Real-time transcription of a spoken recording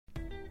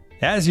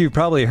As you've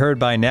probably heard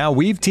by now,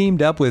 we've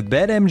teamed up with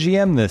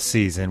BetMGM this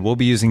season. We'll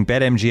be using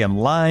BetMGM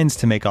lines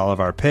to make all of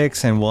our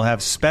picks, and we'll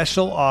have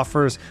special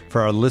offers for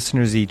our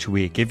listeners each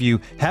week. If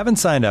you haven't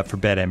signed up for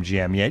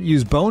BetMGM yet,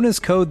 use bonus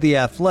code The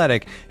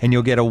Athletic, and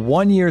you'll get a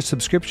 1-year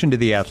subscription to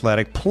The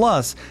Athletic,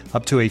 plus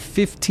up to a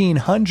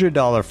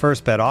 $1,500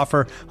 first bet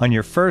offer on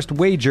your first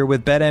wager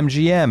with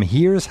BetMGM.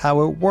 Here's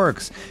how it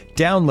works.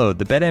 Download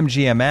the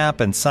BetMGM app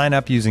and sign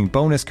up using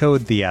bonus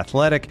code The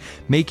Athletic.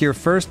 Make your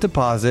first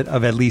deposit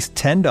of at least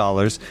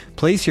 $10.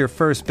 Place your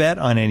first bet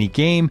on any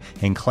game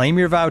and claim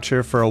your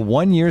voucher for a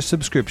 1-year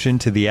subscription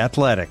to The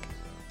Athletic.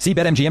 See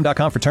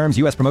BetMGM.com for terms.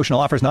 U.S. promotional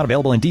offers not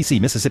available in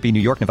D.C., Mississippi, New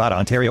York, Nevada,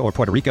 Ontario, or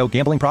Puerto Rico.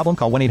 Gambling problem?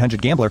 Call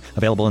 1-800-GAMBLER.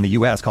 Available in the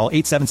U.S. Call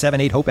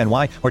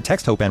 877-8-HOPE-NY or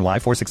text HOPE-NY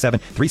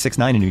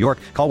 467-369 in New York.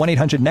 Call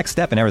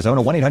 1-800-NEXT-STEP in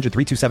Arizona.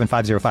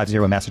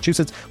 1-800-327-5050 in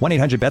Massachusetts.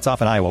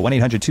 1-800-BETS-OFF in Iowa.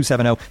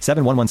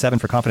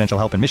 1-800-270-7117 for confidential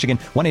help in Michigan.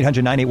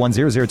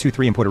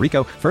 1-800-981-0023 in Puerto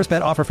Rico. First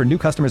bet offer for new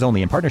customers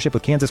only in partnership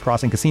with Kansas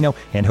Crossing Casino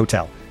and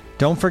Hotel.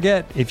 Don't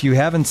forget, if you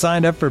haven't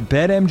signed up for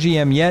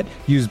BetMGM yet,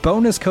 use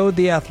bonus code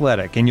The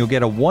Athletic, and you'll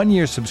get a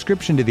 1-year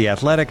subscription to The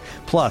Athletic,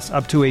 plus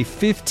up to a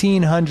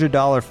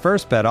 $1,500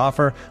 first bet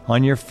offer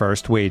on your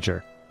first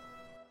wager.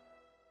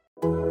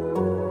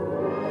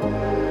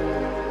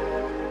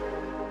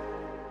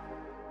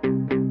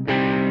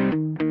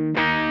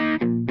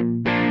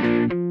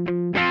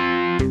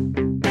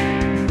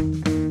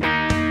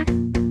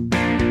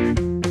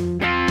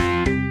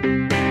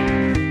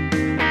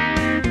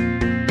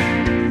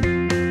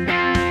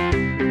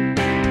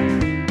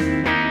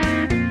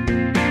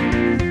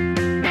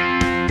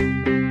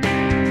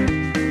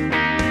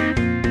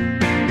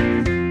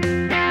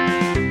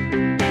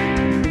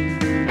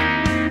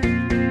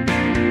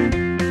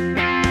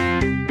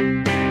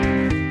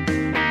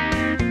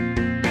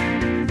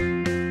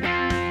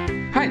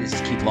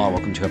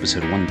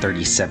 Episode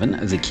 137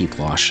 of The Keith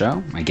Law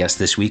Show. My guest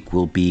this week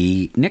will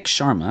be Nik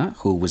Sharma,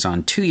 who was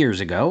on 2 years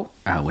ago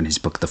when his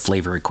book The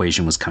Flavor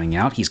Equation was coming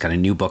out. He's got a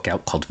new book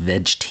out called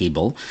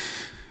Veg-table,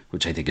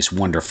 which I think is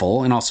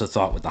wonderful, and also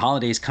thought with the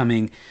holidays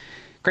coming,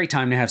 great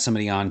time to have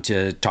somebody on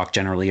to talk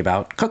generally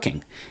about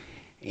cooking.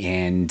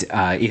 And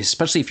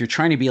especially if you're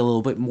trying to be a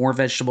little bit more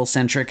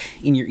vegetable-centric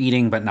in your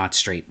eating, but not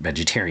straight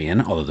vegetarian,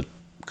 although the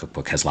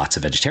cookbook has lots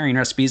of vegetarian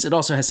recipes. It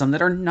also has some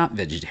that are not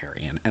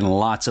vegetarian and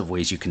lots of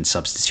ways you can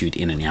substitute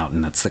in and out.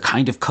 And that's the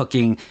kind of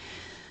cooking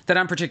that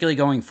I'm particularly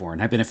going for.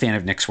 And I've been a fan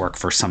of Nik's work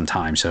for some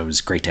time, so it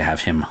was great to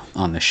have him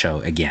on the show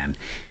again.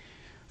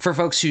 For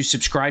folks who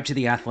subscribe to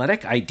The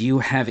Athletic, I do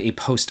have a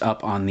post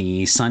up on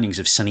the signings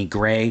of Sonny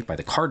Gray by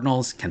the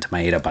Cardinals, Kenta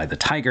Maeda by the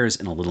Tigers,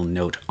 and a little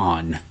note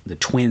on the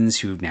Twins,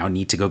 who now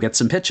need to go get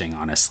some pitching,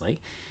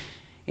 honestly.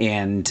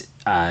 And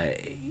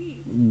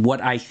what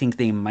I think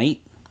they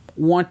might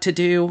want to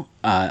do.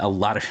 A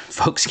lot of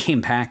folks came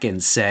back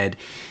and said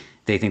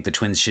they think the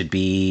Twins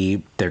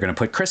they're going to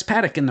put Chris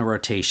Paddack in the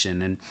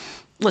rotation. And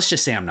let's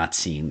just say I'm not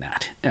seeing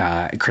that.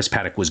 Chris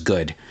Paddack was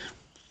good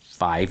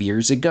 5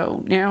 years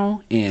ago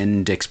now,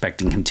 and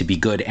expecting him to be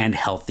good and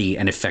healthy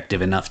and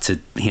effective enough to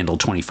handle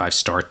 25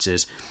 starts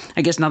is,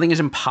 I guess nothing is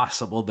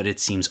impossible, but it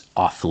seems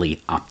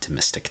awfully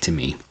optimistic to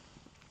me.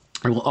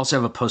 I will also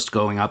have a post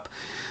going up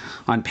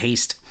on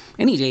Paste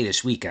any day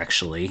this week,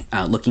 actually,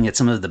 looking at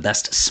some of the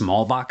best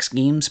small box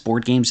games,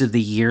 board games of the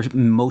year,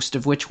 most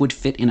of which would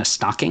fit in a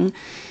stocking.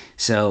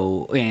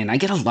 So, and I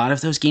get a lot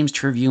of those games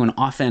to review, and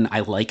often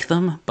I like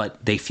them,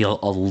 but they feel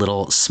a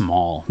little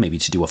small, maybe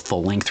to do a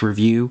full-length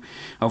review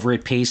over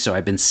at Pace. So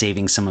I've been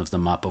saving some of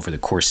them up over the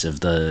course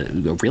of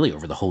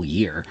over the whole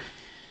year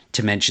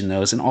to mention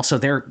those. And also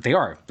they're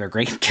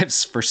great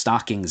gifts for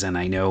stockings. And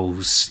I know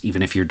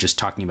even if you're just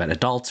talking about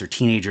adults or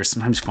teenagers,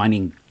 sometimes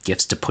finding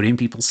gifts to put in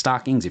people's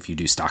stockings, if you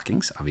do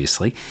stockings,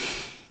 obviously,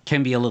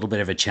 can be a little bit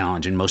of a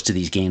challenge. And most of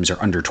these games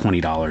are under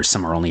 $20.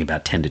 Some are only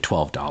about $10 to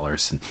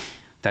 $12. And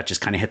that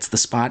just kind of hits the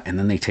spot. And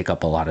then they take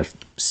up a lot of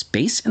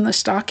space in the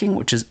stocking,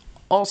 which is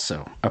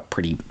also a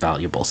pretty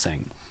valuable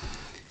thing.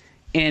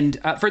 And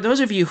for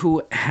those of you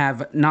who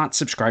have not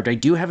subscribed, I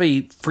do have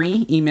a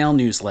free email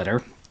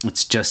newsletter.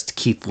 It's just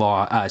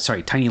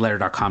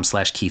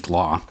tinyletter.com/Keith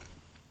Law,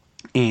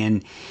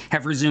 and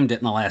have resumed it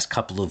in the last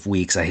couple of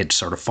weeks. I had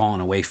sort of fallen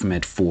away from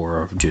it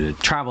due to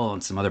travel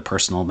and some other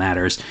personal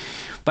matters,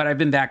 but I've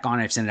been back on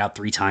it. I've sent it out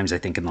 3 times, I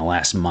think, in the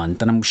last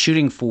month, and I'm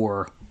shooting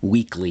for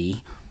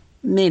weekly.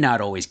 May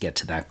not always get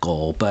to that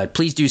goal, but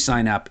please do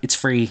sign up. It's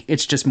free.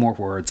 It's just more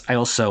words. I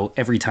also,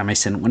 every time I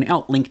send one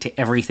out, link to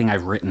everything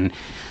I've written,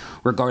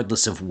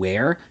 regardless of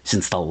where,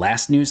 since the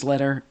last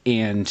newsletter.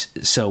 And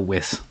so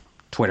with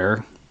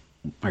Twitter,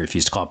 I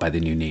refuse to call it by the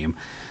new name,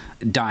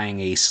 dying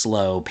a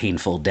slow,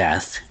 painful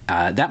death,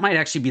 that might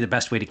actually be the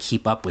best way to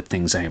keep up with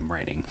things I am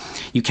writing.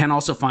 You can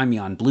also find me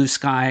on Blue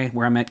Sky,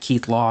 where I'm at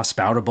Keith Law,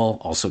 Spoutable,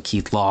 also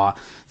Keith Law,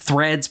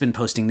 Threads, been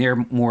posting there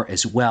more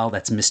as well.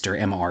 That's Mr.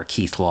 MR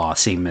Keith Law,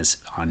 same as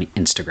on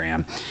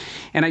Instagram.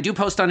 And I do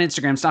post on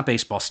Instagram. It's not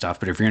baseball stuff,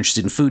 but if you're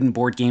interested in food and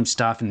board game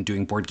stuff and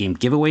doing board game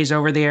giveaways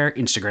over there,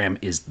 Instagram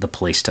is the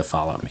place to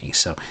follow me.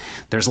 So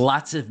there's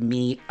lots of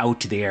me out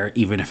there,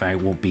 even if I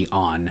won't be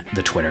on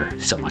the Twitter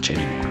so much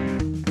anymore.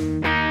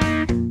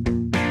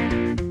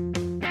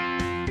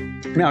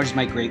 Now, it is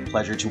my great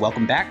pleasure to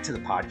welcome back to the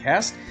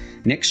podcast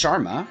Nik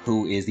Sharma,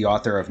 who is the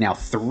author of now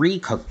 3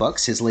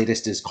 cookbooks. His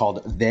latest is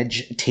called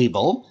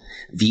Veg-table,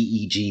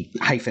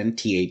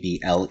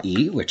 VEG-table,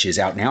 which is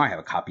out now. I have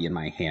a copy in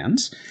my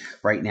hands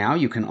right now.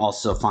 You can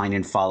also find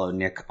and follow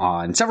Nik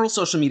on several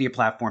social media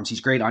platforms. He's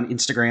great on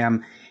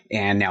Instagram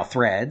and now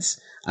Threads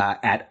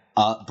at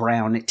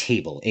Brown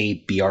Table,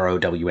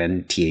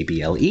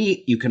 ABROWNTABLE.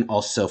 You can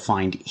also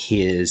find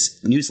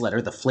his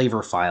newsletter, The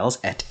Flavor Files,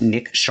 at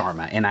Nik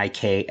Sharma,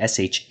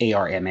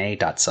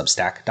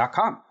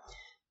 NIKSHARMA.substack.com.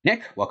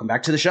 Nik, welcome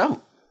back to the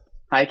show.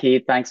 Hi,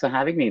 Keith. Thanks for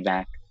having me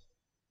back.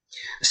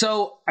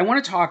 So I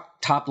want to talk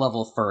top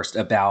level first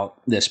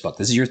about this book.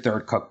 This is your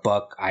 3rd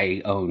cookbook.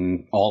 I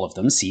own all of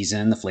them,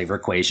 Season, The Flavor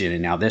Equation,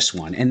 and now this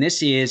one. And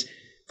this is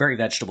very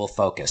vegetable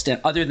focused.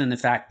 And other than the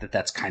fact that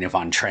that's kind of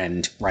on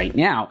trend right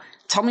now,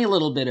 tell me a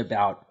little bit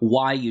about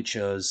why you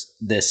chose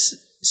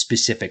this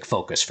specific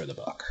focus for the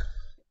book.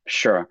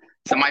 Sure.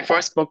 So my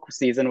first book,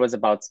 Season, was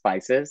about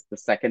spices. The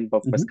second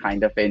book was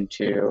kind of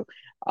into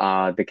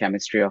the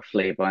chemistry of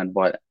flavor and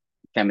what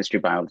chemistry,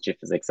 biology,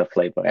 physics of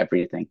flavor,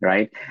 everything,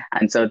 right?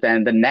 And so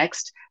then the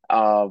next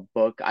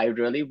book, I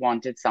really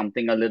wanted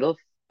something a little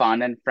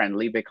fun and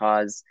friendly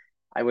because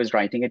I was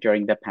writing it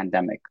during the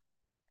pandemic.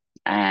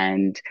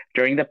 And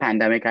during the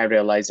pandemic, I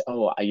realized,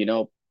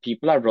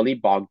 people are really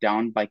bogged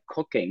down by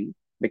cooking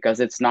because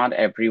it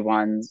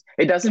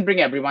doesn't bring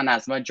everyone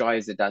as much joy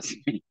as it does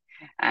me.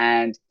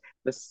 And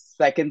the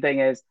second thing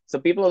is, so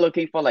people are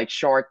looking for like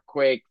short,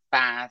 quick,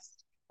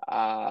 fast,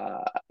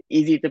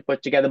 easy to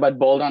put together, but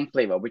bold on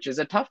flavor, which is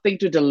a tough thing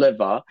to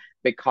deliver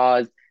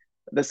because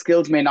the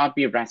skills may not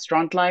be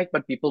restaurant-like,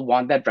 but people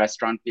want that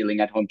restaurant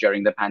feeling at home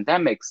during the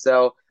pandemic.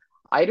 So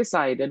I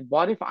decided,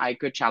 what if I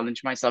could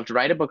challenge myself to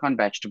write a book on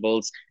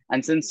vegetables?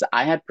 And since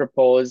I had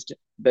proposed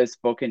this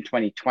book in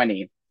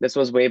 2020, this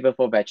was way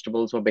before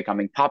vegetables were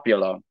becoming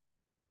popular.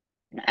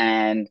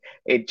 And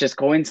it just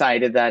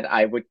coincided that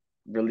I would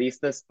release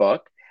this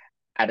book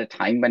at a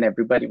time when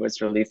everybody was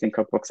releasing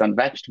cookbooks on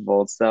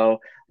vegetables. So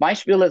my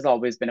spiel has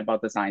always been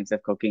about the science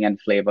of cooking and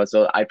flavor.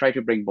 So I try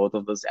to bring both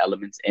of those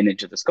elements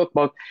into this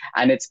cookbook.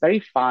 And it's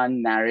very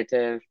fun,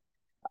 narrative.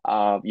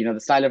 The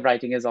style of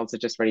writing is also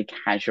just very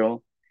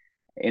casual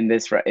in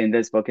this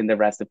book, in the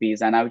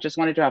recipes. And I just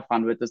wanted to have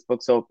fun with this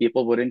book so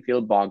people wouldn't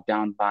feel bogged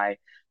down by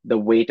the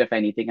weight of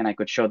anything. And I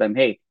could show them,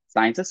 hey,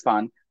 science is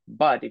fun,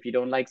 but if you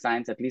don't like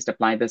science, at least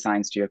apply the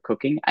science to your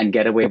cooking and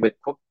get away with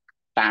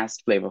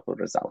fast, flavorful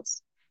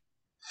results.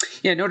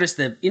 Yeah, notice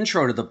the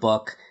intro to the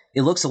book,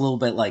 it looks a little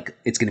bit like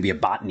it's going to be a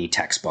botany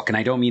textbook. And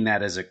I don't mean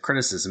that as a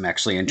criticism,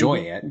 actually enjoy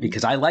it,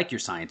 because I like your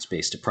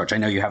science-based approach. I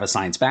know you have a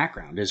science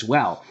background as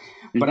well.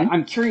 But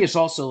I'm curious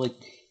also,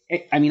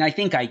 I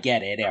think I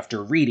get it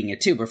after reading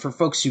it too, but for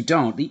folks who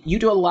don't, you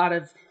do a lot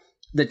of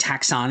the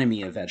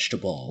taxonomy of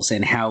vegetables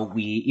and how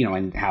we,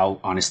 and how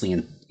honestly,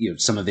 and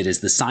some of it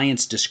is the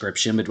science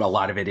description, but a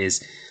lot of it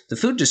is the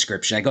food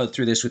description. I go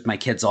through this with my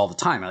kids all the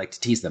time. I like to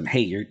tease them,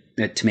 hey,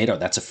 a tomato,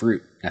 that's a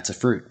fruit. That's a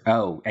fruit.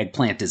 Oh,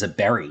 eggplant is a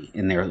berry.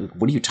 And they're like,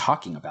 what are you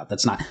talking about?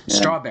 That's not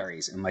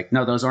strawberries. I'm like,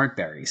 no, those aren't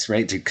berries,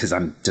 right? Because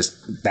I'm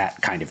just that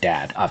kind of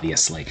dad,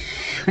 obviously.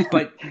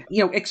 But,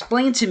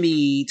 explain to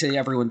me, to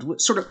everyone,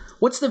 sort of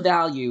what's the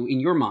value in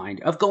your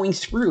mind of going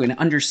through and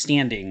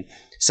understanding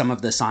some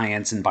of the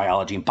science and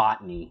biology and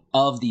botany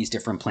of these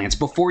different plants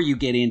before you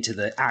get into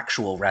the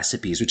actual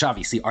recipes, which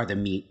obviously are the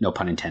meat, no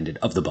pun intended,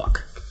 of the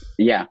book.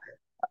 Yeah,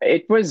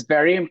 it was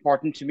very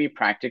important to me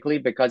practically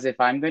because if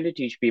I'm going to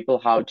teach people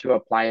how to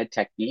apply a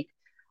technique,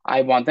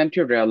 I want them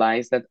to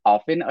realize that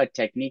often a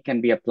technique can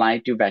be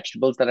applied to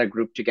vegetables that are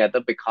grouped together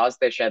because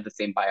they share the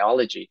same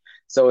biology.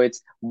 So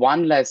it's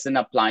one lesson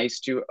applies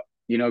to,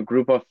 a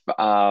group of,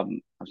 I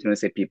was going to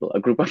say people,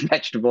 a group of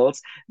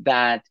vegetables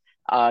that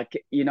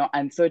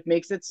and so it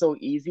makes it so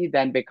easy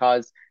then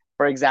because,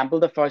 for example,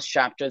 the first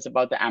chapter is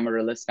about the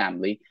amaryllis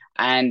family.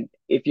 And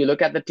if you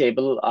look at the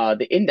table,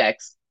 the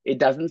index, it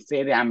doesn't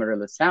say the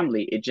amaryllis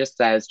family. It just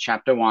says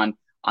chapter 1,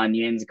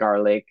 onions,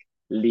 garlic,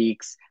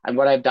 leeks. And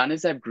what I've done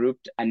is I've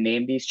grouped and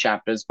named these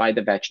chapters by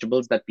the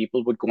vegetables that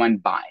people would go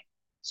and buy.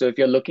 So if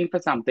you're looking for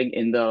something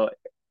in the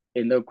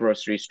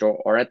grocery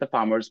store or at the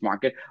farmer's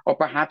market, or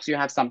perhaps you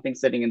have something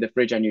sitting in the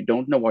fridge and you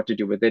don't know what to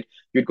do with it,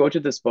 you'd go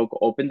to this book,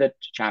 open the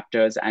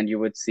chapters, and you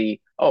would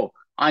see, oh,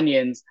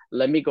 onions,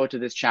 let me go to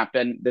this chapter,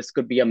 and this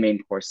could be a main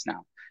course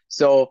now.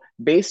 So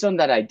based on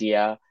that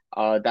idea,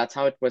 that's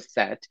how it was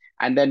set.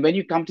 And then when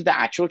you come to the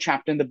actual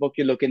chapter in the book,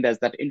 you look in, there's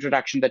that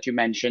introduction that you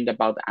mentioned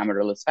about the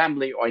amaryllis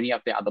family or any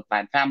of the other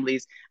plant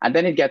families, and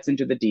then it gets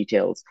into the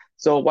details.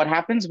 So what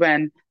happens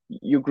when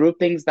you group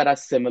things that are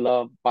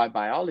similar by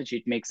biology,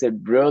 it makes it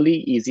really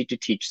easy to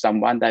teach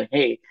someone that,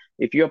 hey,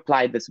 if you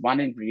apply this one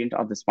ingredient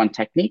or this one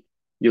technique,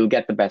 you'll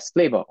get the best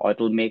flavor, or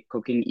it'll make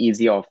cooking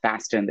easier or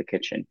faster in the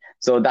kitchen.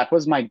 So that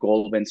was my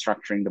goal when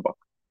structuring the book.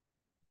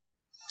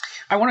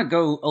 I want to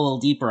go a little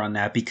deeper on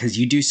that because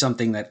you do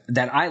something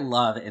that I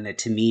love and that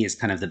to me is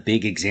kind of the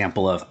big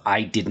example of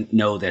I didn't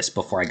know this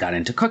before I got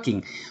into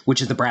cooking,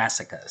 which is the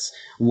brassicas.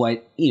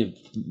 What,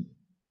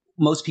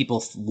 most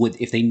people would,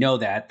 if they know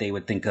that, they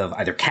would think of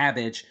either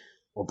cabbage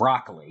or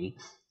broccoli,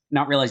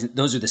 not realizing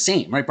those are the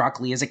same, right?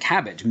 Broccoli is a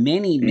cabbage.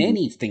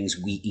 Many things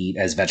we eat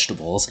as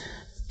vegetables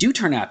do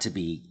turn out to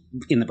be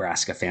in the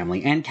brassica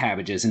family, and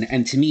cabbages.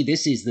 And to me,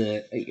 this is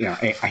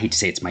I hate to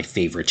say it's my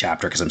favorite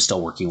chapter because I'm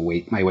still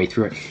working my way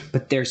through it,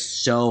 but there's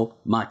so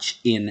much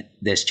in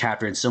this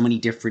chapter and so many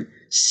different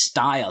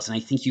styles. And I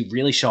think you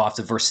really show off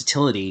the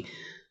versatility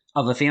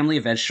of a family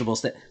of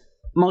vegetables that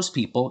most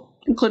people,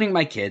 including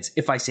my kids,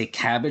 if I say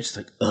cabbage, it's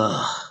like,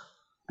 ugh.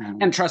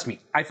 And trust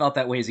me, I felt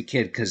that way as a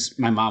kid because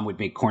my mom would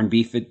make corned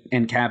beef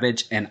and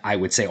cabbage, and I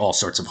would say all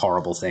sorts of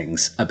horrible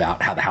things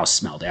about how the house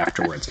smelled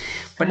afterwards.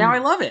 But now I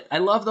love it. I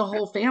love the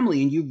whole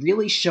family, and you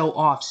really show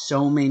off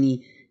so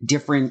many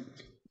different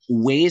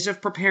ways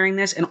of preparing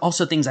this, and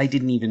also things I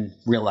didn't even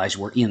realize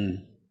were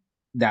in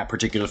that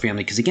particular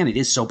family because, again, it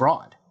is so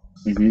broad.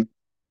 Mm-hmm.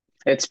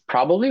 It's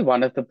probably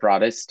one of the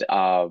broadest,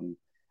 or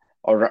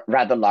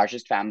rather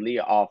largest family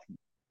of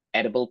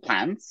edible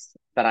plants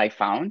that I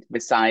found,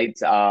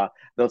 besides the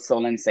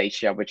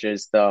Solanaceae, which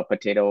is the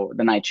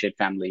nightshade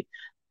family.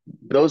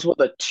 Those were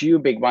the two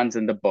big ones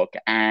in the book.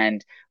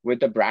 And with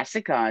the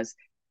brassicas,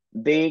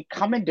 they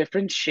come in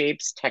different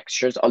shapes,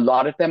 textures. A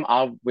lot of them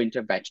are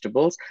winter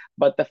vegetables,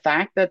 but the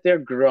fact that they're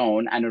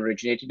grown and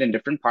originated in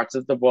different parts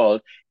of the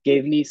world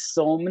gave me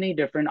so many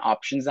different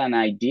options and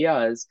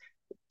ideas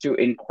to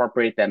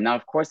incorporate them. Now,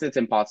 of course, it's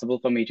impossible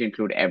for me to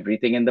include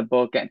everything in the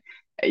book and,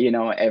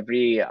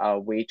 every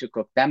way to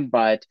cook them,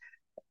 but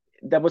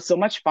there was so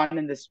much fun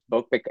in this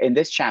book, in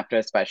this chapter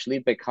especially,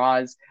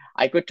 because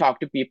I could talk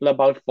to people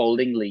about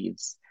folding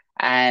leaves.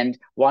 And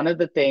one of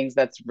the things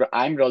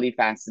I'm really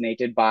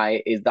fascinated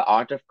by is the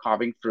art of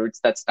carving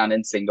fruits that's done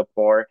in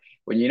Singapore.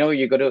 When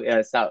you go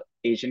to South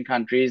Asian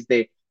countries,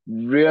 they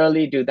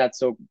really do that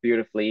so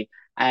beautifully.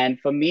 And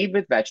for me,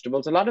 with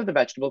vegetables, a lot of the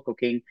vegetable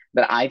cooking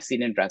that I've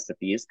seen in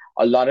recipes,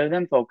 a lot of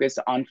them focus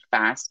on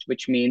fast,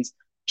 which means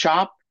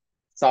chop,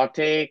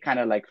 saute, kind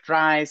of like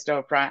fry,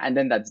 stir fry, and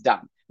then that's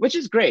done, which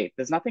is great.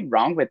 There's nothing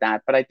wrong with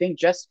that. But I think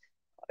just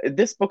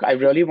this book, I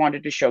really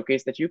wanted to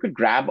showcase that you could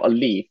grab a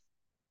leaf,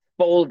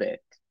 fold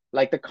it,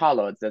 like the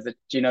collards. There's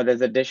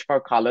a dish for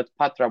collard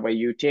patra where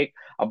you take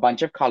a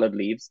bunch of collard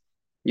leaves,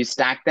 you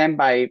stack them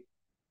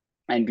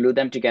and glue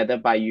them together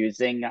by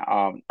using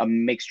a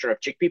mixture of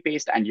chickpea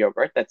paste and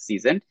yogurt that's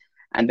seasoned.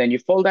 And then you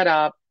fold that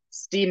up,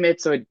 steam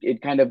it so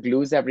it kind of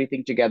glues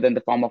everything together in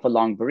the form of a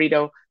long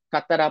burrito,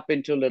 cut that up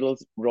into little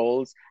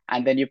rolls,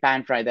 and then you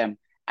pan fry them.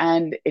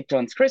 And it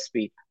turns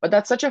crispy. But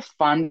that's such a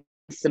fun,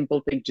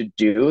 simple thing to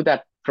do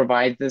that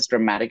provides this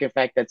dramatic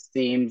effect that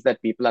seems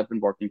that people have been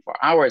working for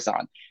hours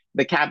on.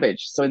 The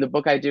cabbage. So in the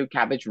book, I do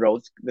cabbage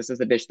roast. This is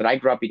a dish that I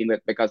grew up eating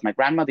with because my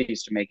grandmother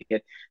used to make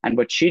it. And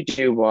what she'd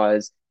do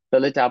was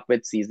fill it up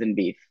with seasoned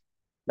beef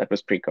that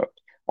was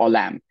pre-cooked or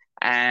lamb.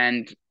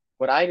 And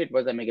what I did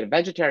was I make a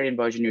vegetarian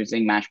version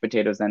using mashed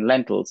potatoes and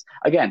lentils.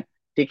 Again,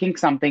 taking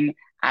something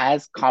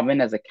as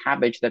common as a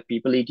cabbage that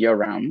people eat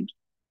year-round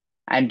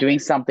and doing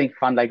something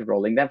fun like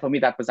rolling them. For me,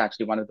 that was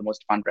actually one of the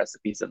most fun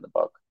recipes in the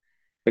book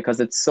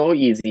because it's so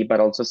easy, but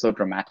also so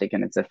dramatic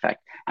in its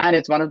effect. And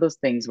it's one of those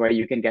things where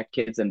you can get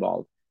kids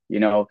involved.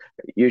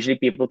 Usually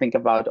people think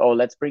about, oh,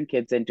 let's bring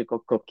kids in to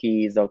cook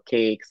cookies or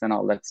cakes and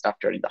all that stuff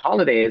during the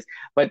holidays.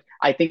 But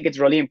I think it's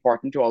really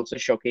important to also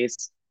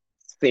showcase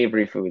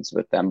savory foods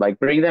with them, like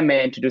bring them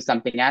in to do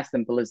something as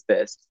simple as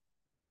this.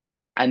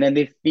 And then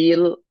they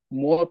feel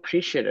more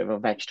appreciative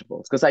of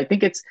vegetables because I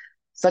think it's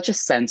such a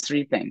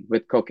sensory thing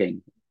with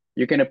cooking.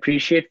 You can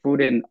appreciate food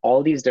in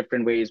all these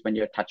different ways when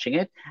you're touching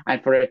it.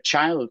 And for a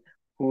child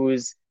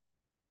who's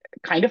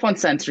kind of on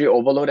sensory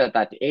overload at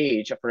that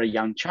age, for a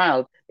young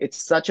child,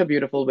 it's such a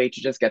beautiful way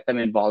to just get them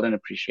involved and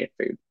appreciate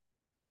food.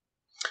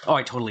 Oh,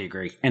 I totally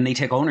agree. And they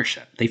take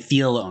ownership. They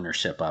feel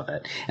ownership of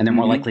it. And they're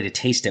more likely to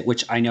taste it,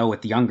 which I know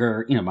with the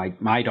younger,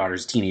 my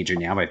daughter's a teenager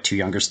now. I have two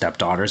younger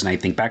stepdaughters. And I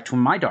think back to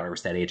when my daughter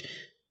was that age,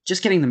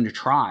 just getting them to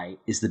try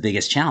is the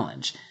biggest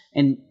challenge.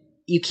 And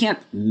you can't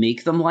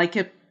make them like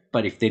it,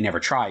 but if they never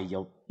try,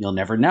 you'll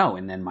never know.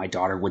 And then my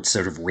daughter would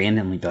sort of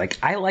randomly be like,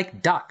 I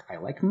like duck. I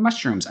like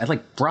mushrooms. I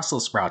like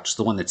Brussels sprouts,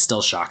 the one that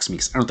still shocks me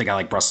because I don't think I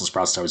like Brussels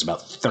sprouts until I was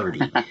about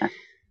 30.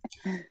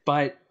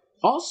 But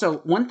also,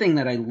 one thing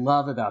that I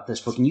love about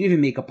this book, and you even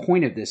make a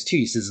point of this too,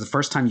 you said it's the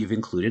first time you've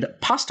included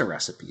pasta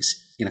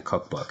recipes in a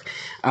cookbook,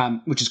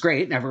 which is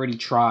great. And I've already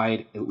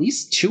tried at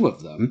least two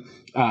of them.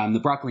 The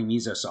broccoli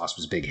miso sauce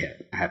was a big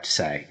hit, I have to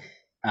say,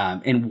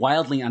 and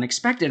wildly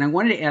unexpected. I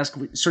wanted to ask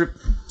sort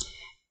of,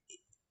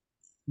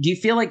 do you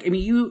feel like,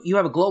 you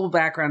have a global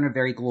background and a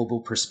very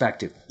global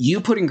perspective.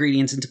 You put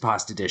ingredients into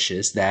pasta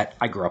dishes that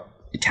I grew up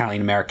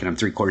Italian-American. I'm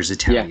 3/4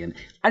 Italian.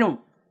 Yeah.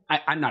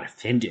 I'm not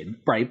offended,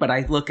 right? But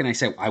I look and I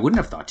say, I wouldn't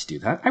have thought to do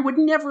that. I would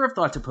never have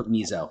thought to put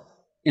miso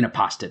in a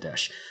pasta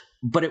dish.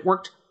 but it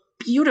worked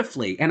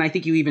beautifully. And I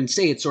think you even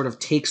say it sort of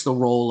takes the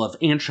role of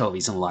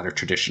anchovies in a lot of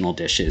traditional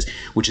dishes,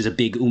 which is a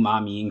big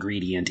umami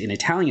ingredient in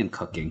Italian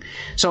cooking.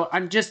 So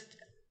I'm just,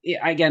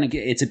 again,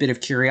 it's a bit of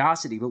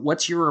curiosity, but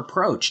what's your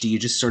approach? Do you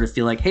just sort of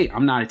feel like, hey,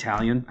 I'm not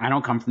Italian, I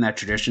don't come from that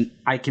tradition,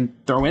 I can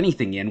throw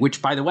anything in,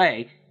 which, by the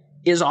way,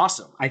 is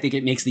awesome. I think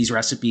it makes these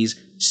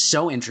recipes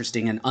so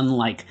interesting and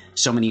unlike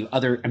so many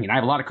other, I mean, I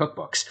have a lot of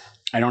cookbooks.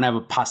 I don't have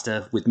a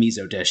pasta with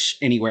miso dish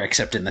anywhere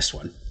except in this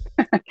one.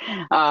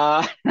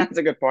 That's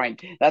a good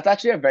point. That's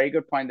actually a very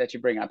good point that you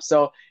bring up.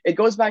 So it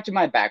goes back to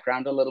my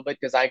background a little bit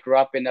because I grew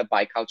up in a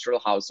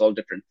bicultural household,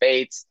 different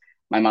faiths.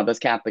 My mother's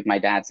Catholic, my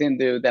dad's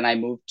Hindu. Then I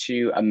moved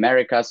to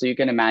America. So you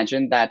can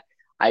imagine that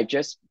I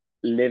just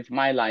lived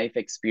my life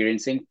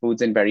experiencing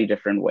foods in very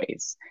different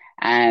ways.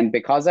 And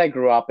because I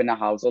grew up in a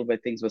household where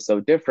things were so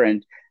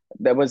different,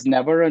 there was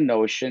never a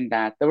notion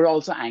that there were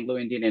also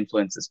Anglo-Indian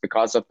influences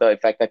because of the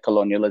effect that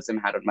colonialism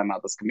had on my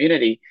mother's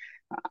community.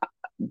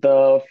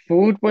 The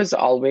food was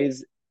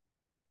always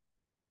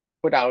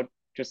put out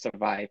to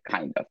survive,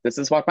 kind of. This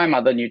is what my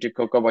mother knew to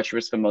cook or what she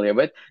was familiar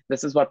with.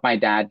 This is what my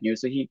dad knew,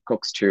 so he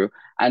cooks too.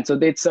 And so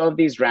they'd serve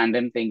these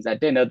random things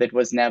at dinner that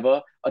was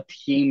never a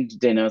themed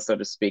dinner, so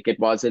to speak. It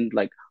wasn't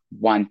like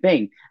one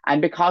thing.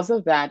 And because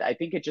of that, I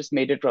think it just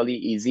made it really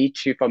easy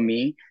for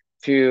me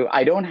to,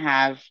 I don't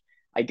have,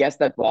 I guess,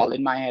 that wall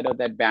in my head or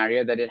that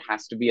barrier that it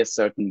has to be a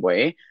certain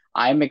way.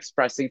 I'm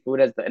expressing food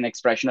as an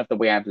expression of the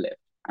way I've lived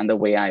and the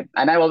way and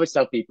I always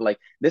tell people, like,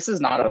 this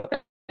is not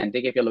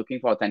authentic. If you're looking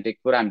for authentic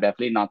food, I'm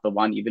definitely not the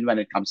one, even when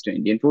it comes to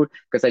Indian food,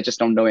 because I just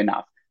don't know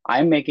enough.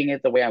 I'm making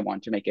it the way I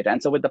want to make it.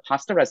 And so with the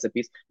pasta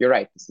recipes, you're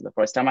right. This is the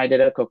first time I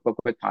did a cookbook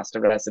with pasta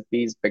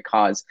recipes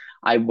because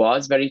I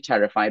was very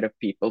terrified of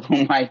people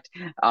who might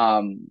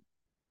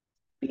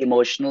be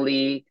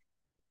emotionally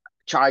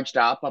charged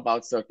up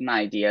about certain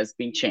ideas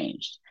being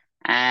changed.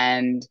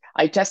 And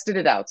I tested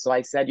it out. So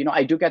I said,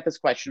 I do get this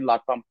question a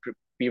lot from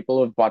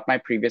people who've bought my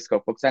previous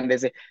cookbooks, and they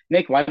say,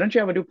 Nik, why don't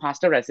you ever do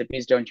pasta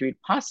recipes? Don't you eat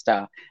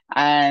pasta?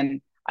 And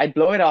I'd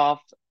blow it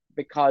off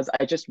because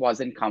I just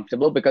wasn't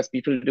comfortable, because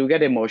people do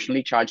get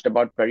emotionally charged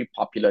about very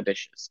popular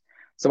dishes.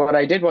 So what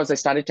I did was I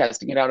started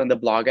testing it out on the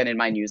blog and in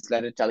my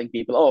newsletter, telling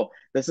people, oh,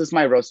 this is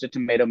my roasted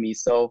tomato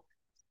miso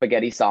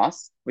spaghetti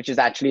sauce, which is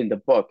actually in the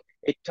book.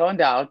 It turned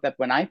out that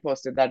when I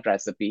posted that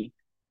recipe,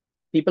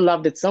 people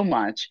loved it so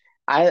much.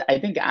 I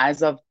think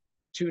as of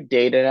to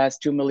date, it has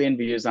 2 million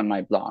views on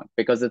my blog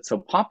because it's so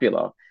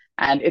popular.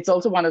 And it's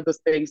also one of those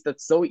things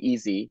that's so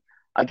easy.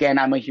 Again,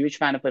 I'm a huge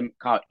fan of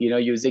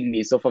using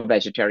miso for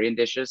vegetarian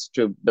dishes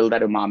to build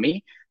that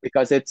umami,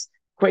 because it's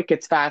quick,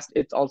 it's fast.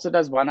 It also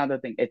does one other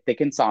thing. It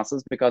thickens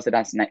sauces because it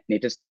has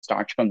native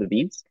starch from the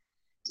beans.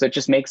 So it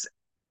just makes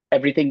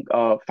everything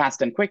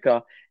fast and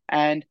quicker.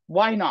 And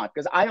why not?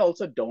 Because I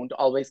also don't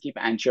always keep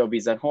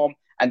anchovies at home.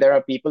 And there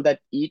are people that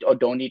eat or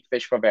don't eat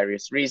fish for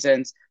various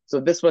reasons. So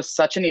this was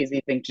such an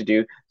easy thing to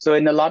do. So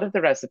in a lot of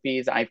the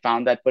recipes, I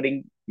found that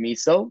putting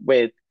miso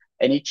with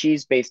any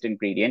cheese-based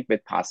ingredient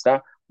with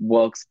pasta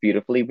works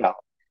beautifully well.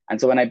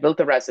 And so when I built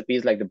the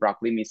recipes like the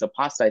broccoli miso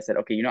pasta, I said,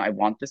 okay, I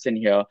want this in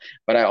here,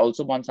 but I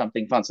also want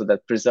something fun. So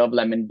that preserved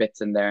lemon bits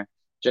in there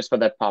just for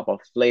that pop of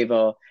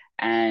flavor.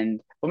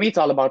 And for me, it's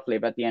all about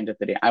flavor at the end of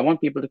the day. I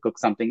want people to cook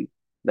something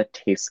that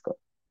tastes good.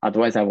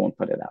 Otherwise, I won't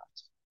put it out.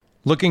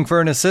 Looking for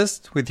an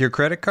assist with your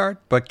credit card,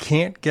 but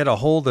can't get a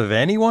hold of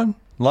anyone?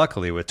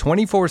 Luckily, with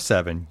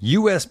 24/7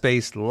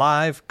 US-based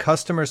live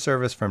customer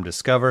service from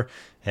Discover,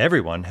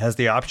 everyone has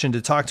the option to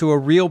talk to a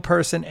real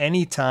person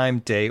anytime,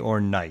 day or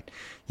night.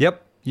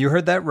 Yep, you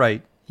heard that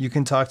right. You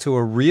can talk to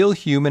a real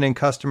human in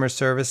customer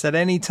service at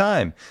any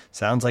time.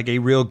 Sounds like a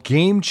real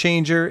game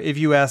changer if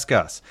you ask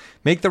us.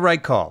 Make the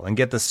right call and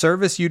get the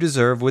service you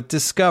deserve with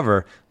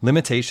Discover.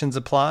 Limitations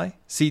apply.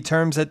 See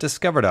terms at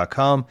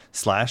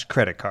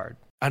discover.com/creditcard.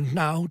 And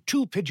now,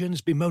 two pigeons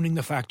bemoaning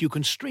the fact you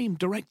can stream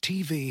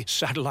DirecTV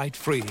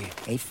satellite-free.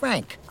 Hey,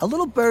 Frank, a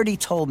little birdie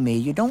told me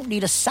you don't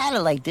need a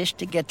satellite dish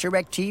to get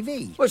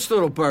DirecTV. Which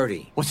little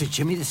birdie? Was it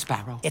Jimmy the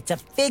Sparrow? It's a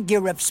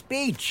figure of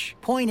speech.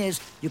 Point is,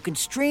 you can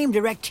stream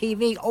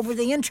DirecTV over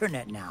the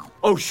internet now.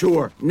 Oh,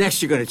 sure.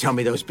 Next you're going to tell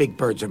me those big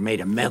birds are made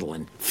of metal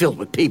and filled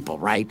with people,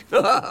 right?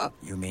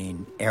 You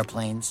mean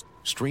airplanes?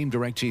 Stream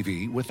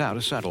DirecTV without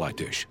a satellite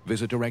dish.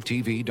 Visit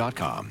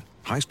DirecTV.com.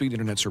 High-speed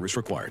internet service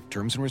required.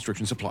 Terms and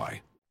restrictions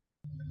apply.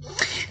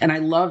 And I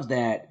love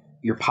that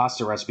your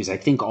pasta recipes, I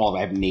think I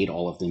haven't made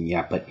all of them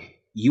yet, but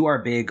you are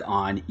big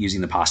on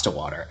using the pasta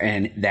water.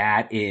 And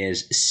that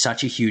is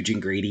such a huge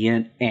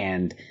ingredient,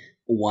 and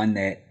one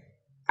that,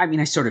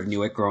 I sort of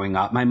knew it growing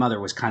up. My mother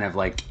was kind of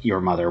like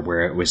your mother,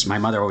 where it was, my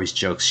mother always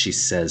jokes, she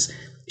says,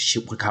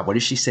 what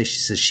does she say? She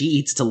says, she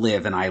eats to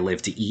live and I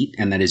live to eat.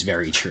 And that is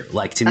very true.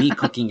 Like, to me,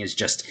 cooking is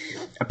just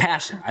a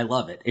passion. I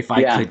love it. If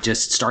I could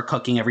just start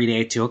cooking every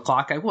day at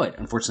 2:00, I would.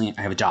 Unfortunately,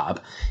 I have a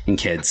job and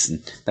kids,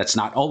 and that's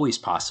not always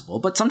possible,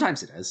 but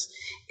sometimes it is.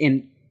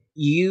 And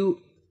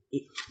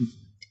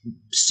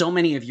so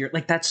many of your,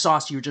 like that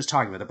sauce you were just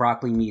talking about, the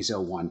broccoli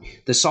miso one,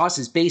 the sauce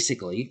is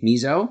basically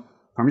miso,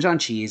 Parmesan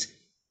cheese,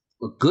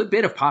 a good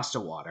bit of pasta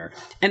water.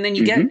 And then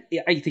you get,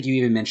 I think you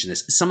even mentioned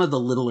this, some of the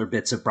littler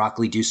bits of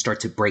broccoli do start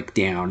to break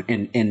down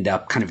and end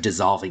up kind of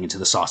dissolving into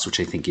the sauce, which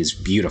I think is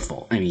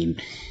beautiful. I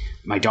mean,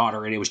 my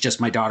daughter, and it was just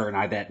my daughter and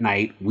I that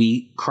night,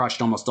 we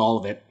crushed almost all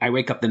of it. I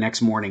wake up the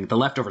next morning, the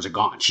leftovers are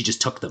gone. She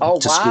just took them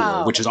to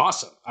school, which is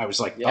awesome. I was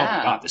like, oh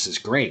my God, this is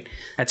great.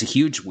 That's a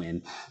huge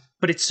win.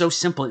 But it's so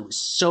simple. It was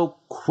so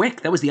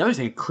quick. That was the other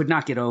thing I could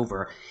not get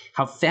over,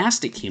 how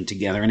fast it came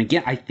together. And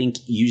again, I think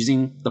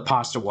using the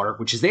pasta water,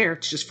 which is there,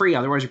 it's just free.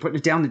 Otherwise, you're putting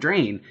it down the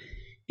drain,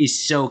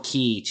 is so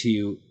key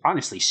to,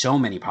 honestly, so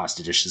many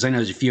pasta dishes. I know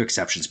there's a few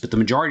exceptions, but the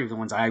majority of the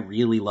ones I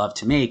really love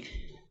to make,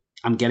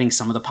 I'm getting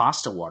some of the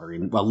pasta water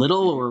in a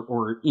little,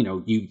 or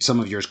some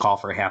of yours call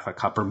for a half a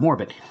cup or more,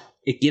 but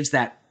it gives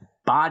that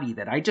body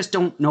that I just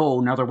don't know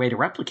another way to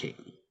replicate.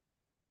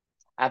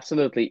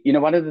 Absolutely.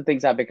 One of the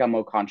things I've become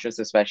more conscious,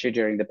 especially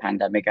during the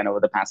pandemic and over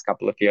the past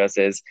couple of years,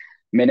 is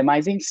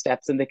minimizing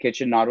steps in the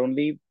kitchen, not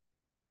only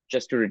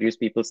just to reduce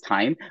people's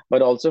time,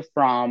 but also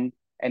from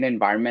an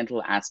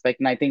environmental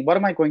aspect. And I think, what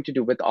am I going to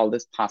do with all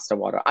this pasta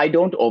water? I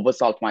don't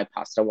oversalt my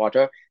pasta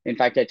water. In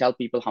fact, I tell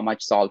people how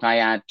much salt I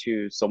add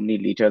to so many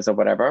liters or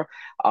whatever.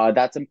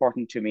 That's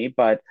important to me.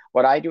 But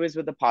what I do is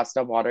with the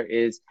pasta water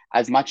is,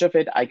 as much of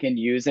it I can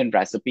use in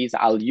recipes,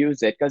 I'll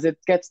use it because it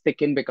gets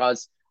thickened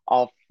because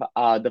of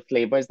the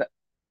flavors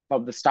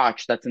of the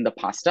starch that's in the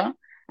pasta.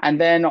 And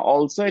then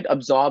also it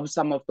absorbs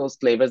some of those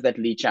flavors that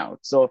leach out.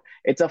 So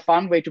it's a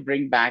fun way to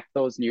bring back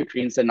those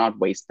nutrients and not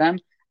waste them.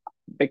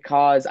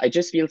 Because I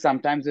just feel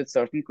sometimes with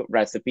certain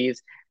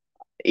recipes,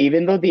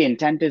 even though the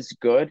intent is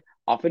good,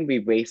 often we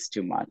waste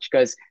too much.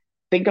 Because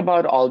think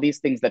about all these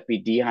things that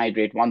we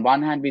dehydrate. On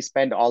one hand, we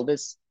spend all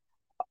this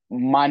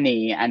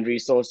money and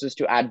resources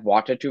to add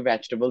water to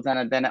vegetables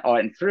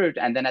and fruit,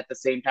 and then at the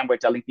same time we're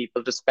telling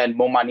people to spend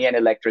more money and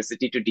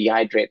electricity to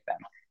dehydrate them.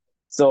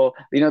 So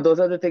those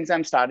are the things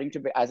I'm starting to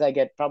be, as I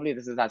get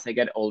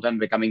older, I'm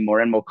becoming more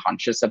and more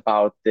conscious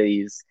about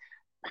these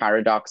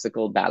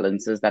paradoxical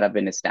balances that have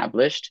been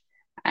established.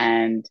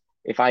 And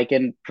if I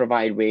can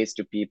provide ways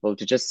to people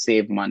to just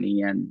save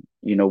money and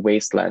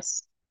waste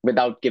less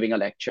without giving a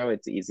lecture,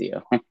 it's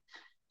easier.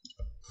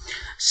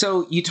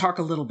 So you talk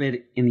a little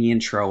bit in the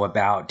intro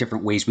about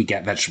different ways we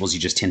get vegetables. You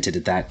just hinted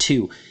at that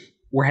too.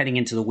 We're heading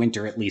into the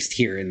winter, at least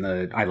here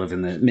I live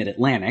in the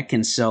mid-Atlantic.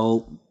 And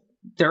so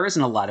there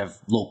isn't a lot of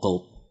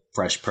local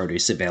fresh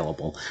produce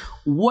available.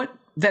 What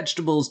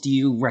vegetables do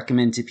you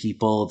recommend to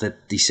people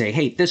that they say,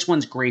 hey, this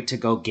one's great to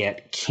go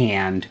get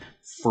canned,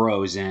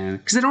 frozen?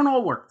 Because they don't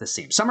all work the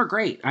same. Some are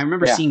great. I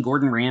remember seeing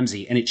Gordon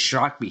Ramsay and it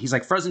shocked me. He's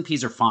like, frozen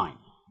peas are fine.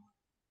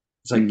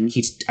 It's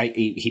like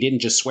he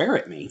didn't just swear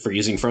at me for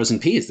using frozen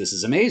peas. This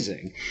is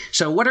amazing.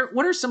 So what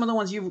are some of the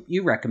ones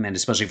you recommend,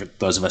 especially for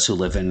those of us who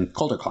live in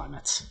colder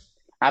climates?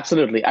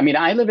 Absolutely. I mean,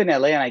 I live in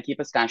LA and I keep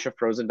a stash of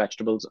frozen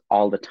vegetables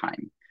all the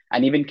time,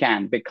 and even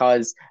canned,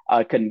 because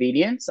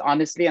convenience,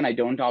 honestly, and I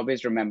don't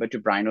always remember to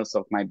brine or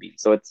soak my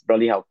beans. So it's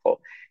really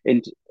helpful.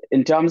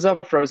 In terms of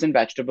frozen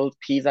vegetables,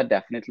 peas are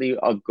definitely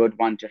a good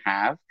one to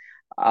have.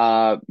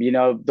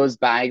 Those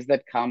bags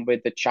that come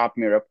with the chopped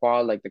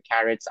mirepoix, like the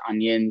carrots,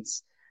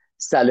 onions,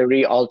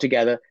 celery all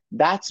together,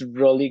 that's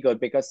really good,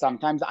 because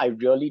sometimes I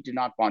really do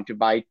not want to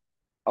buy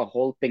a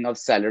whole thing of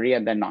celery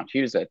and then not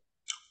use it.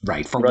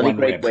 Right. For really one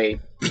great rib. way.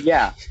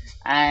 Yeah.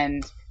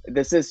 And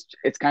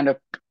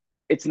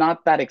it's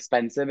not that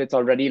expensive. It's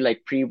already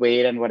like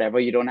pre-weighed and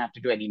whatever. You don't have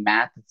to do any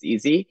math. It's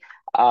easy.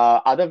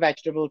 Other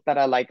vegetables that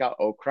I like are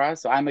okra.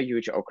 So I'm a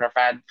huge okra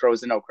fan.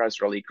 Frozen okra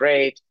is really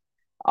great.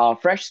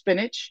 Fresh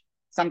spinach.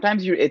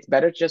 Sometimes it's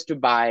better just to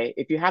buy,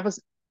 if you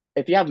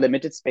have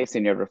limited space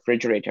in your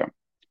refrigerator,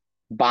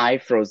 buy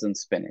frozen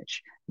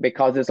spinach,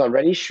 because it's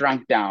already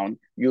shrunk down.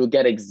 You'll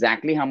get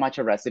exactly how much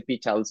a recipe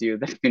tells you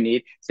that you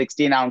need.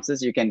 16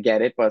 ounces, you can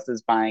get it,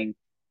 versus buying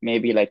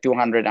maybe like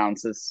 200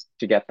 ounces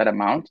to get that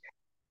amount.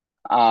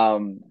 What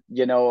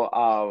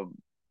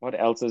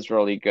else is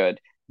really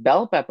good?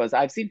 Bell peppers.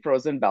 I've seen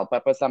frozen bell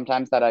peppers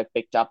sometimes that I've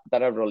picked up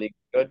that are really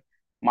good.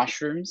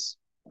 Mushrooms,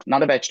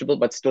 not a vegetable,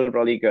 but still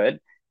really good.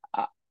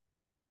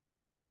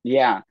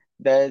 Yeah.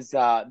 There's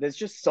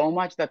just so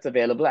much that's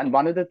available. And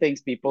one of the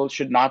things people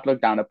should not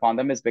look down upon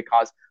them is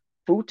because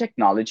food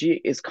technology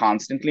is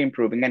constantly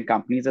improving and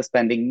companies are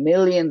spending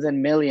millions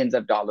and millions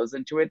of dollars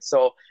into it.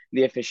 So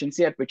the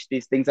efficiency at which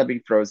these things are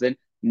being frozen,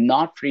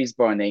 not freeze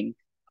burning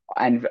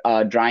and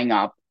drying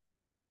up,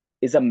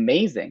 is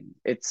amazing.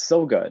 It's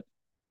so good.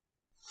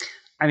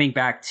 I think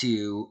back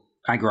to,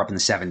 I grew up in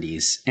the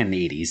 70s and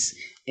the 80s,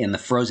 and the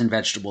frozen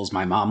vegetables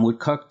my mom would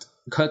cook,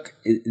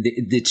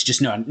 it's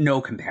just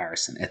no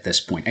comparison at this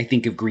point. I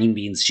think of green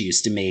beans she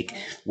used to make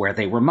where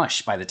they were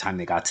mush by the time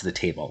they got to the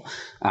table.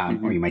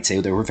 Or you might say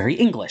they were very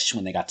English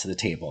when they got to the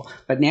table.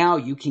 But now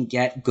you can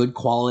get good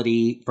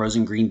quality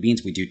frozen green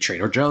beans. We do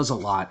Trader Joe's a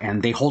lot,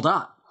 and they hold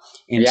up.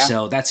 And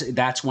so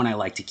that's one I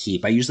like to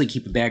keep. I usually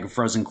keep a bag of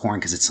frozen corn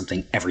because it's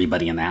something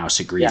everybody in the house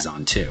agrees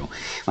on too.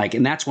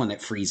 And that's one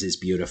that freezes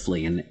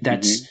beautifully. And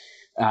that's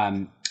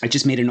I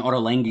just made an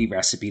ottolenghi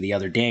recipe the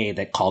other day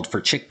that called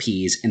for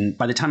chickpeas. And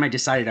by the time I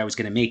decided I was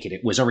going to make it,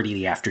 it was already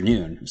the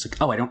afternoon. I was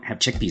like, oh, I don't have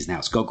chickpeas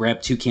now. So go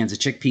grab 2 cans of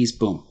chickpeas.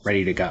 Boom,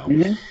 ready to go.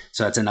 Mm-hmm.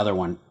 So that's another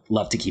one.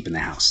 Love to keep in the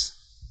house.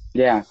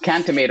 Yeah.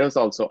 Canned tomatoes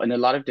also. In a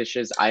lot of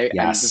dishes, in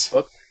this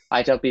book,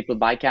 I tell people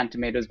buy canned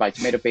tomatoes, buy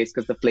tomato paste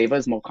because the flavor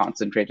is more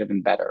concentrated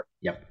and better.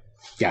 Yep.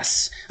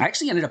 Yes. I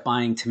actually ended up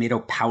buying tomato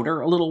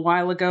powder a little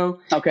while ago.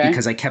 Okay.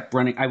 Because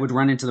I would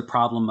run into the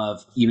problem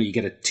of, you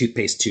get a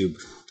toothpaste tube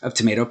of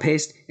tomato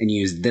paste and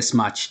you use this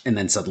much and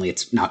then suddenly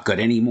it's not good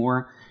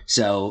anymore.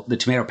 So the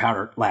tomato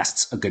powder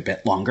lasts a good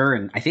bit longer.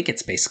 And I think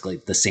it's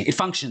basically the same. It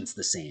functions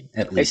the same,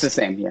 at least. It's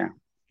the same, yeah.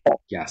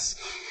 Yes.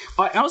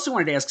 I also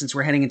wanted to ask, since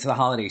we're heading into the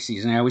holiday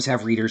season, I always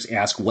have readers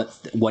ask,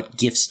 what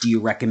gifts do you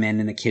recommend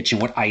in the kitchen?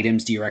 What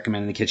items do you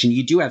recommend in the kitchen?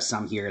 You do have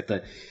some here at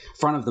the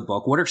front of the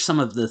book. What are some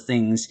of the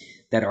things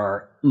that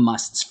are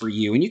musts for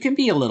you? And you can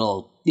be a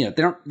little,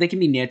 they can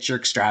be niche or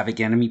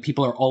extravagant. I mean,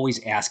 people are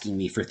always asking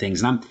me for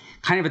things. And I'm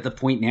kind of at the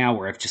point now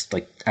where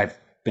I've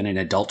been an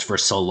adult for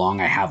so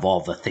long, I have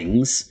all the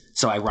things.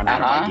 So I run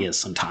out of ideas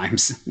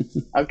sometimes.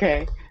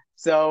 Okay.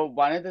 So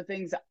one of the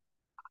things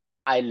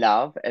I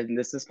love, and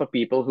this is for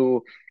people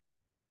who,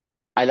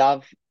 I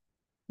love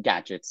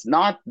gadgets,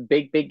 not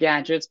big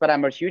gadgets, but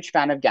I'm a huge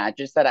fan of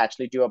gadgets that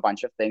actually do a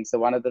bunch of things. So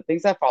one of the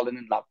things I've fallen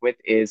in love with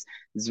is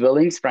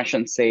Zwilling's Fresh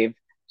and Save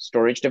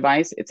storage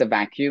device. It's a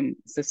vacuum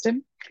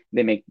system.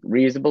 They make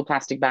reusable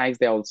plastic bags.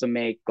 They also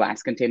make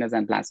glass containers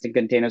and plastic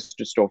containers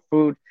to store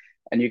food.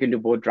 And you can do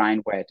both dry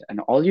and wet. And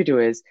all you do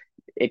is,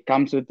 it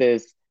comes with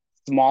this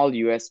small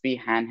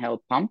USB handheld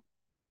pump.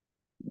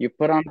 You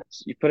put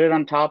it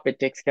on top, it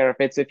takes care of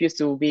it. So if you're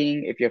sous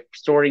vide, if you're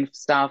storing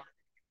stuff,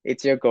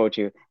 it's your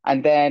go-to.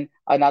 And then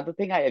another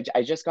thing, I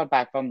just got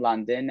back from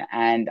London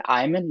and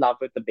I'm in love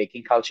with the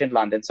baking culture in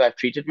London. So I've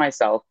treated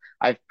myself.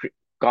 I've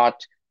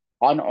got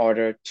on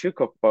order 2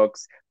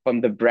 cookbooks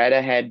from the Bread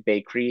Ahead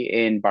Bakery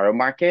in Borough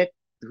Market,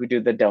 who do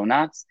the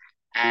donuts.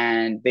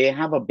 And they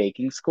have a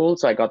baking school.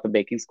 So I got the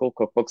baking school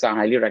cookbook. So I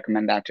highly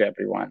recommend that to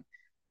everyone.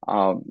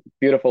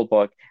 Beautiful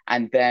book.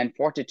 And then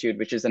Fortitude,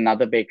 which is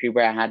another bakery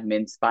where I had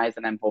mince pies,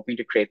 and I'm hoping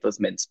to create those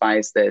mince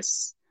pies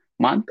this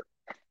month.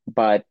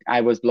 But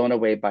I was blown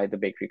away by the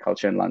bakery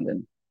culture in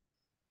London.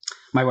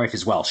 My wife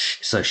is Welsh,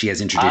 so she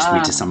has introduced me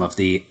to some of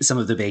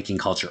the baking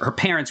culture. Her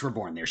parents were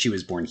born there. She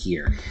was born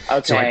here.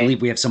 Okay. So I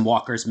believe we have some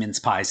Walker's mince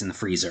pies in the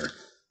freezer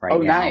right now.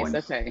 Oh, nice. And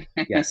okay.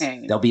 Yes.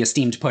 There'll be a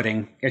steamed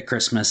pudding at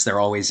Christmas. There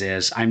always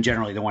is. I'm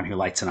generally the one who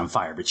lights it on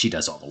fire, but she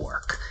does all the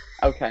work.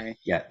 Okay.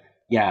 Yeah.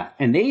 Yeah.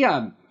 And they,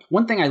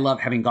 one thing I love,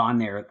 having gone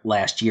there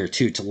last year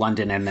too, to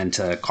London and then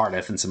to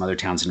Cardiff and some other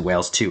towns in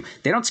Wales too,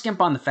 they don't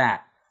skimp on the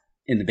fat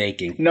in the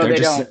baking. No, they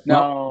don't.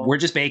 No, we're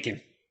just baking.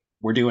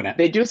 We're doing it.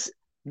 They do.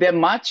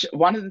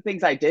 One of the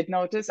things I did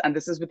notice, and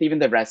this is with even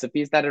the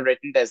recipes that are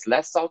written, there's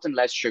less salt and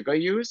less sugar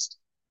used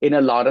in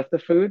a lot of the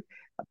food,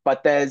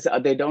 but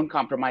they don't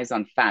compromise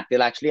on fat.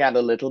 They'll actually add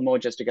a little more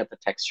just to get the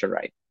texture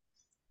right.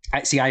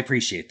 I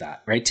appreciate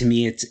that. Right. To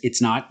me,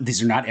 it's not,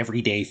 these are not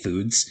everyday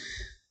foods.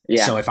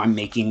 Yeah. So if I'm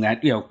making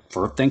that,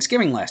 for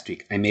Thanksgiving last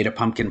week, I made a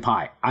pumpkin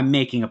pie. I'm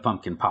making a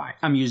pumpkin pie.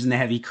 I'm using the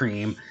heavy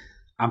cream.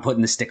 I'm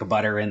putting the stick of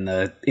butter in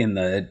the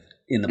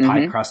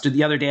pie crust.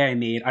 The other day I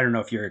made, I don't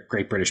know if you're a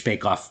Great British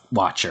Bake Off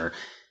watcher,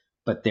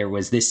 but there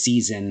was this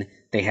season,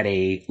 they had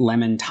a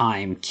lemon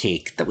thyme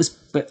cake that was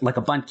like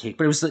a bundt cake,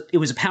 but it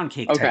was a pound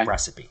cake type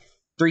recipe.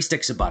 3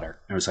 sticks of butter.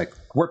 And I was like,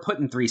 we're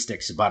putting 3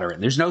 sticks of butter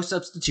in. There's no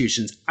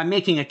substitutions. I'm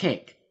making a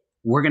cake.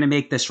 We're going to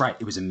make this right.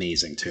 It was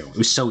amazing too. It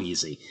was so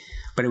easy.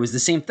 But it was the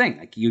same thing.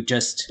 Like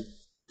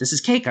this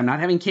is cake. I'm not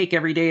having cake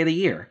every day of the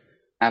year.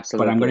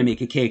 Absolutely. But I'm going to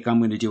make a cake. I'm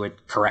going to do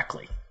it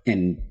correctly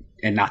and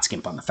not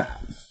skimp on the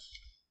fat.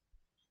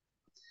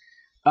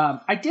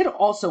 I did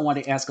also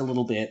want to ask a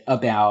little bit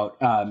about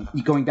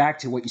going back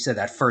to what you said,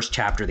 that first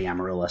chapter, the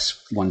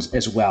Amaryllis ones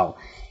as well.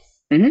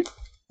 Mm-hmm.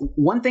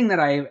 One thing that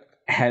I've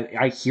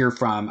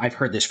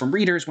heard this from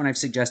readers when I've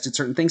suggested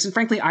certain things, and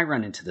frankly, I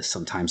run into this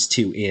sometimes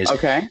too, is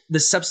the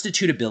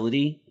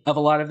substitutability of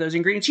a lot of those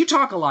ingredients. You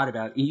talk a lot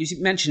about, you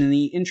mentioned in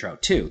the intro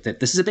too, that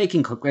this is a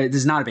baking cookbook.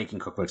 This is not a baking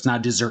cookbook. It's not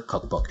a dessert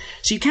cookbook.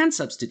 So you can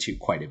substitute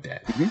quite a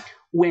bit. Mm-hmm.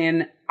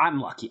 When I'm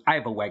lucky, I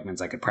have a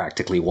Wegmans I could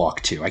practically walk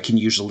to. I can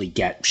usually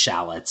get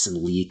shallots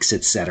and leeks,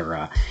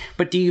 etc.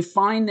 But do you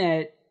find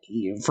that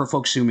for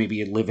folks who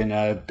maybe live in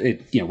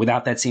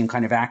without that same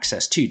kind of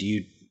access too,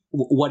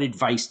 what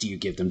advice do you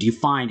give them? Do you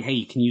find, hey,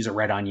 you can use a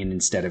red onion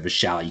instead of a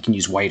shallot. You can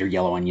use white or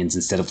yellow onions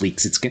instead of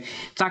leeks. It's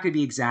not going to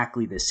be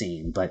exactly the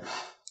same, but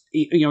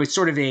it's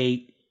sort of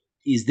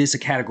is this a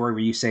category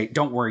where you say,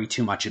 don't worry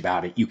too much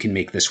about it. You can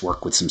make this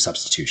work with some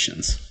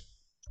substitutions.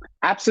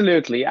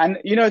 Absolutely. And,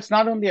 it's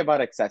not only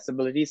about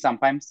accessibility.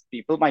 Sometimes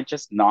people might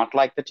just not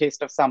like the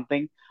taste of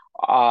something,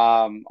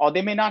 or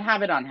they may not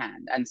have it on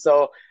hand. And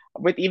so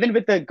even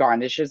with the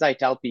garnishes, I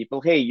tell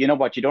people, hey, you know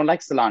what? You don't like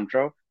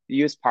cilantro,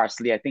 use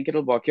parsley. I think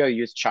it'll work here.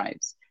 Use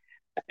chives.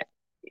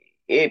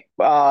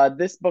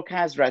 This book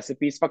has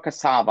recipes for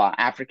cassava,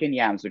 African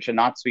yams, which are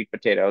not sweet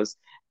potatoes,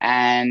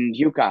 and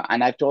yuca.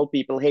 And I've told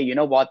people, hey, you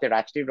know what? They're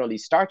actually really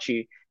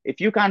starchy. if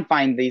you can't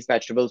find these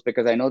vegetables,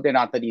 because I know they're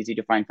not that easy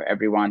to find for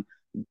everyone,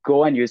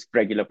 go and use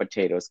regular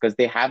potatoes because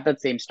they have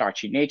that same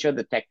starchy nature.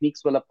 The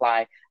techniques will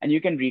apply and you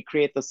can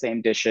recreate the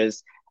same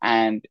dishes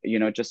and,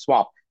 just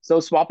swap. So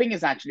swapping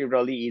is actually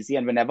really easy.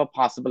 And whenever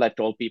possible, I've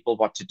told people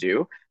what to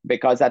do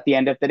because at the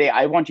end of the day,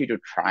 I want you to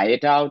try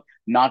it out,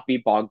 not be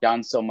bogged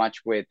down so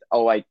much with,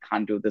 oh, I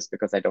can't do this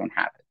because I don't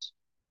have it.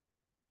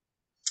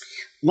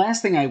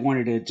 Last thing I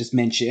wanted to just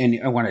mention,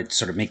 and I want to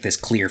sort of make this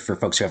clear for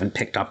folks who haven't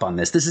picked up on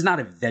this. This is not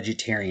a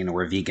vegetarian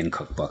or a vegan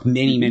cookbook.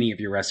 Many of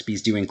your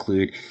recipes do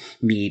include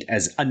meat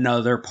as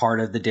another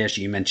part of the dish.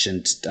 You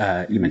mentioned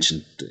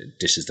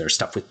dishes that are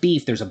stuffed with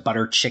beef. There's a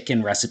butter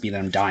chicken recipe that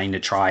I'm dying to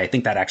try. I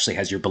think that actually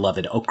has your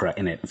beloved okra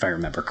in it, if I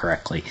remember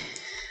correctly.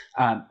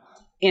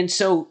 And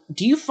so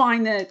do you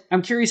find that,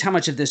 I'm curious how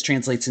much of this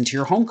translates into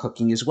your home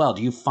cooking as well.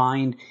 Do you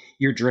find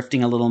you're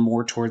drifting a little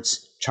more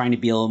towards trying to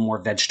be a little more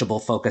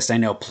vegetable focused? I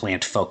know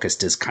plant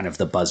focused is kind of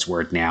the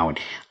buzzword now. And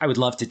I would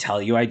love to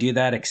tell you I do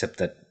that, except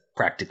that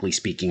practically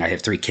speaking, I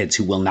have 3 kids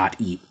who will not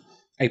eat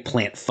a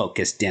plant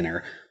focused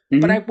dinner.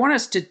 Mm-hmm. But I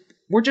want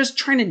we're just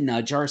trying to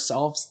nudge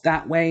ourselves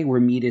that way where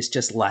meat is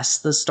just less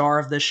the star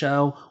of the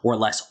show or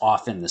less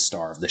often the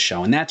star of the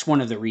show. And that's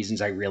one of the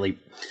reasons I really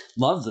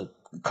love the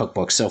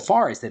cookbook so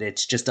far is that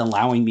it's just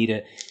allowing me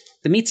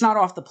the meat's not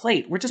off the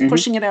plate. We're just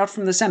pushing it out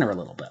from the center a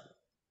little bit.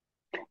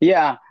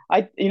 Yeah,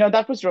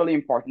 that was really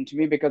important to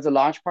me because a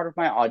large part of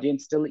my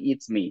audience still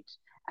eats meat.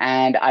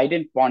 And I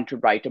didn't want to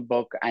write a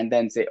book and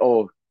then say,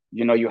 oh,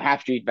 you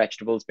have to eat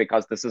vegetables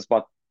because this is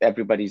what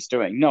everybody's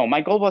doing. No,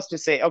 my goal was to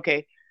say,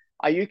 okay,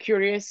 are you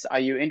curious? Are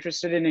you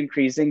interested in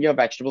increasing your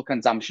vegetable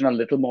consumption a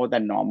little more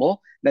than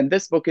normal? Then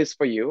this book is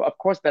for you. Of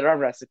course, there are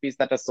recipes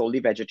that are solely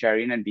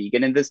vegetarian and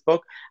vegan in this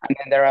book. And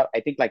then there are, I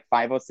think, like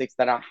 5 or 6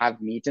 that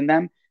have meat in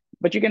them.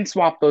 But you can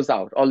swap those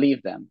out or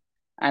leave them.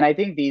 And I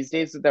think these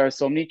days there are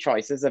so many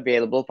choices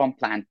available from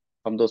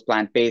those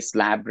plant-based,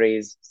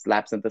 lab-raised,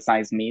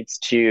 lab-synthesized meats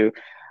to,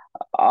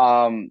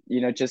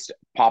 just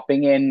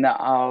popping in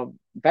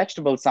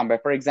vegetables somewhere.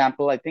 For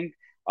example, I think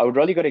a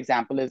really good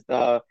example is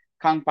the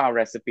Kung Pao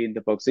recipe in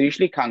the book. So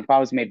usually Kung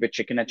Pao is made with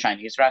chicken at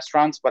Chinese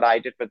restaurants. What I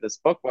did for this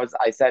book was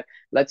I said,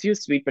 let's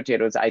use sweet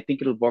potatoes. I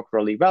think it'll work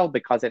really well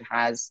because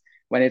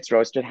when it's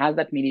roasted, it has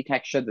that meaty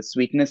texture. The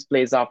sweetness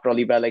plays off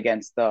really well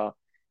against the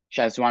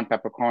Szechuan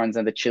peppercorns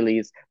and the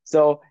chilies.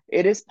 So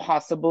it is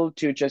possible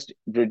to just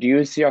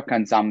reduce your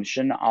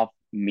consumption of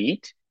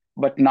meat,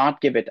 but not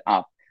give it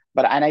up.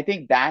 And I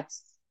think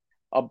that's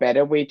a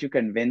better way to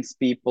convince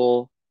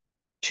people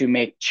to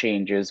make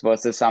changes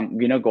versus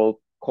go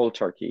cold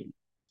turkey.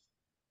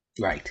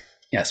 Right.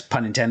 Yes.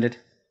 Pun intended.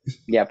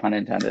 Yeah, pun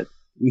intended.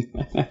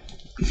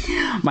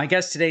 My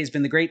guest today has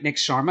been the great Nik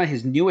Sharma.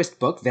 His newest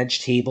book,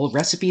 Veg-table,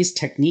 Recipes,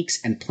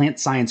 Techniques, and Plant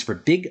Science for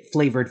Big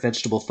Flavored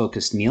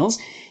Vegetable-Focused Meals,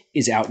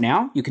 is out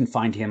now. You can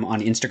find him on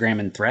Instagram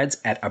and Threads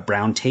at A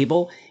Brown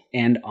Table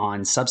and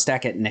on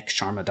Substack at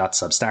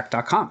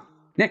niksharma.substack.com.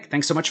 Nik,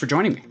 thanks so much for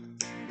joining me.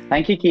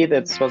 Thank you, Keith.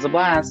 This was a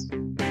blast.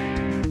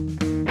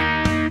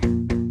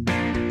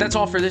 That's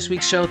all for this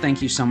week's show.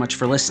 Thank you so much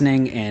for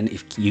listening. And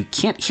if you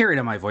can't hear it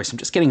in my voice, I'm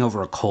just getting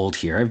over a cold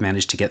here. I've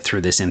managed to get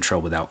through this intro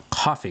without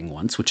coughing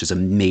once, which is a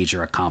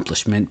major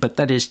accomplishment. But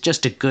that is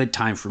just a good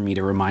time for me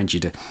to remind you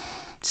to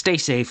stay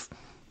safe.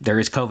 There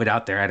is COVID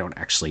out there. I don't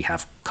actually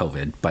have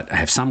COVID, but I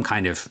have some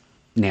kind of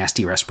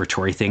nasty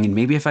respiratory thing. And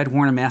maybe if I'd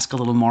worn a mask a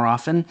little more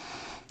often,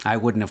 I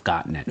wouldn't have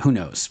gotten it. Who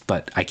knows?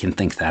 But I can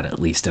think that at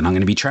least. And I'm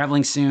going to be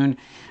traveling soon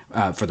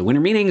for the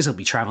winter meetings. I'll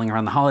be traveling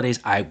around the holidays.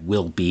 I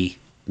will be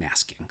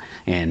masking.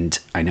 And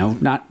I know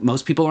not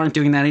most people aren't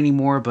doing that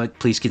anymore, but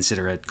please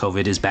consider it.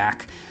 COVID is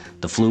back.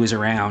 The flu is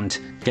around.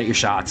 Get your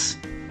shots.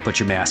 Put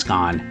your mask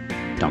on.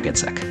 Don't get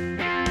sick.